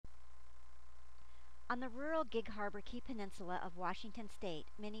On the rural Gig Harbor Key Peninsula of Washington State,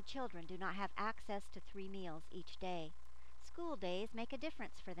 many children do not have access to 3 meals each day. School days make a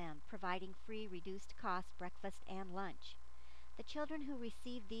difference for them, providing free reduced cost breakfast and lunch. The children who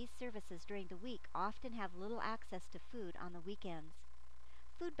receive these services during the week often have little access to food on the weekends.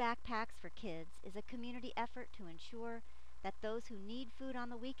 Food Backpacks for Kids is a community effort to ensure that those who need food on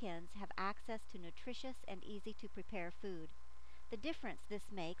the weekends have access to nutritious and easy to prepare food. The difference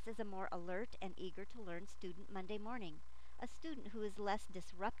this makes is a more alert and eager to learn student Monday morning, a student who is less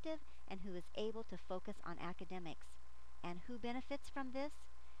disruptive and who is able to focus on academics. And who benefits from this?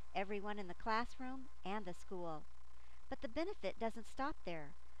 Everyone in the classroom and the school. But the benefit doesn't stop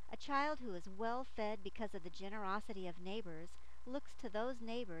there. A child who is well fed because of the generosity of neighbors looks to those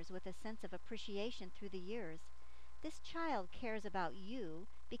neighbors with a sense of appreciation through the years. This child cares about you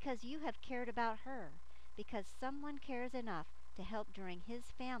because you have cared about her, because someone cares enough to help during his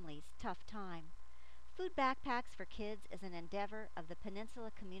family's tough time. Food Backpacks for Kids is an endeavor of the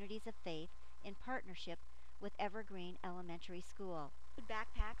Peninsula Communities of Faith in partnership with Evergreen Elementary School. Food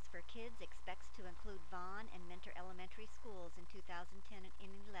Backpacks for Kids expects to include Vaughn and Mentor Elementary Schools in 2010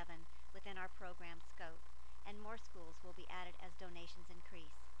 and 11 within our program scope, and more schools will be added as donations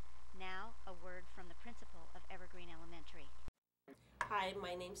increase. Now, a word from the principal of Evergreen Elementary. Hi,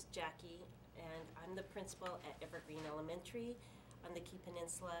 my name's Jackie, and I'm the principal at Evergreen Elementary on the Key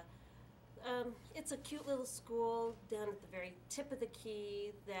Peninsula. It's a cute little school down at the very tip of the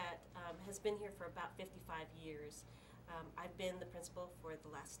Key that has been here for about 55 years. I've been the principal for the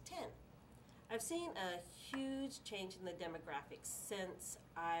last 10. I've seen a huge change in the demographics since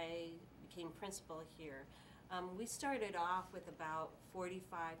I became principal here. We started off with about 45%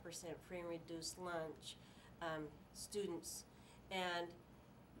 free and reduced lunch students, and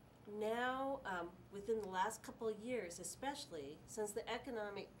now within the last couple of years, especially since the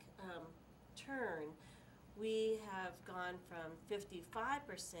economic turn, we have gone from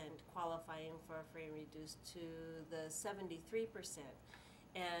 55% qualifying for a free and reduced to the 73%,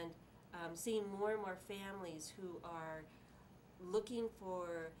 and seeing more and more families who are looking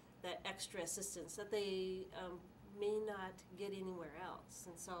for that extra assistance that they may not get anywhere else.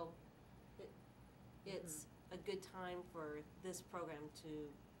 And so it's a good time for this program to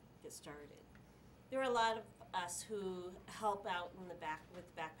get started. There are a lot of us who help out in the with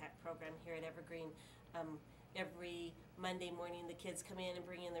the backpack program here at Evergreen. Every Monday morning the kids come in and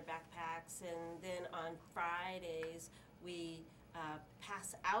bring in their backpacks, and then on Fridays we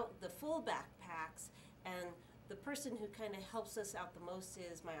pass out the full backpacks, and the person who kind of helps us out the most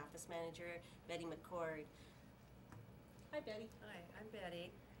is my office manager, Betty McCord. Hi, Betty. Hi, I'm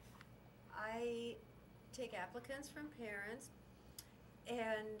Betty. I take applicants from parents,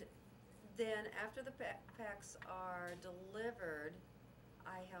 and then after the backpacks are delivered,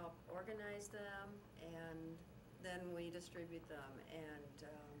 I help organize them, and then we distribute them. And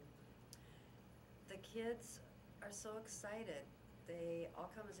the kids are so excited. They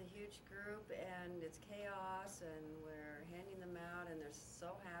all come as a huge group, and it's chaos, and we're handing them out, and they're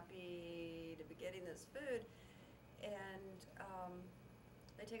so happy to be getting this food. And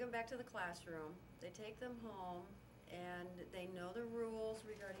they take them back to the classroom, they take them home, and they know the rules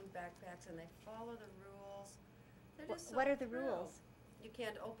regarding backpacks, and they follow the rules. They're just so What are the thrilled. rules? You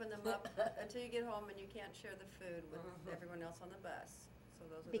can't open them up until you get home, and you can't share the food with everyone else on the bus. So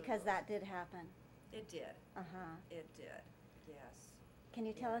those are Because the that rules. did happen. It did. Uh-huh. It did. Yes. Can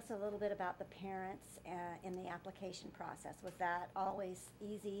you tell Yes. us a little bit about the parents in the application process? Was that always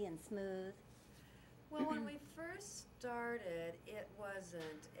easy and smooth? Well, when we first started, it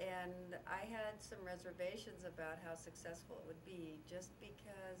wasn't, and I had some reservations about how successful it would be, just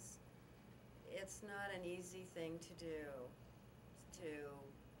because it's not an easy thing to do, to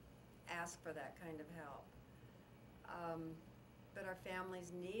ask for that kind of help. But our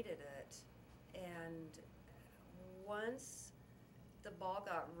families needed it, and once the ball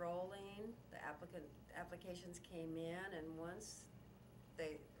got rolling, the applications came in, and once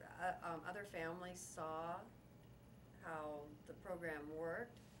they other families saw how the program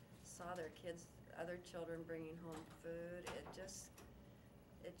worked, saw their kids, other children bringing home food, it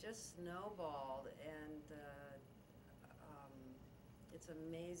just snowballed, and it's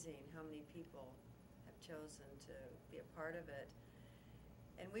amazing how many people have chosen to be a part of it.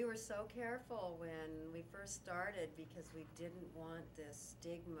 And we were so careful when we first started, because we didn't want this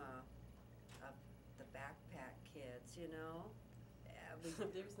stigma of the backpack kids, you know?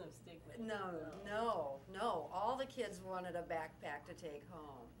 There's no stigma. No. All the kids wanted a backpack to take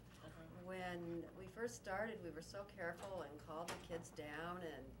home. When we first started, we were so careful and called the kids down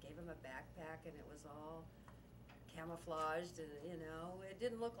and gave them a backpack, and it was all camouflaged, and it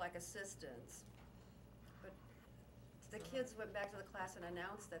didn't look like assistance. the kids went back to the class and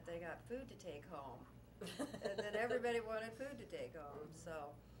announced that they got food to take home. And then everybody wanted food to take home. So,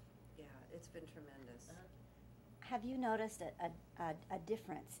 yeah, it's been tremendous. Have you noticed a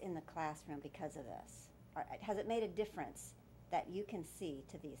difference in the classroom because of this? Or has it made a difference that you can see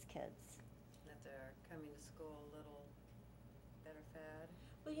to these kids? That they're coming to school a little better fed.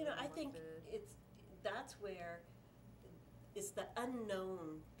 Well, you know, I more think food. that's where it's the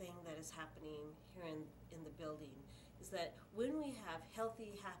unknown thing that is happening here in the building, is that when we have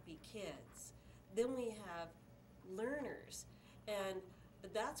healthy, happy kids, then we have learners, and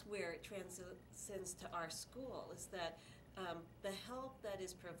that's where it transcends to our school, is that the help that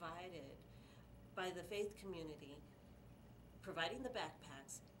is provided by the faith community, providing the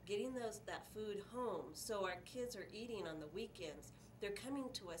backpacks, getting that food home so our kids are eating on the weekends, they're coming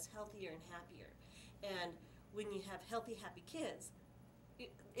to us healthier and happier. And when you have healthy, happy kids,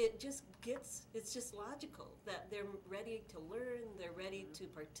 it's just logical that they're ready to learn, they're ready to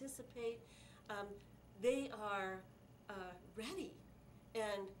participate, they are ready.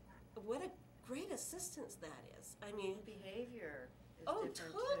 And what a great assistance that is. I mean, Behavior is oh,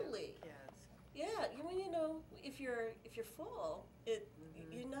 different totally. too, kids. Yeah, you know, if you're full,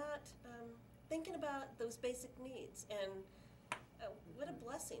 you're not thinking about those basic needs, and what a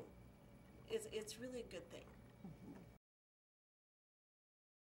blessing! It's really a good thing.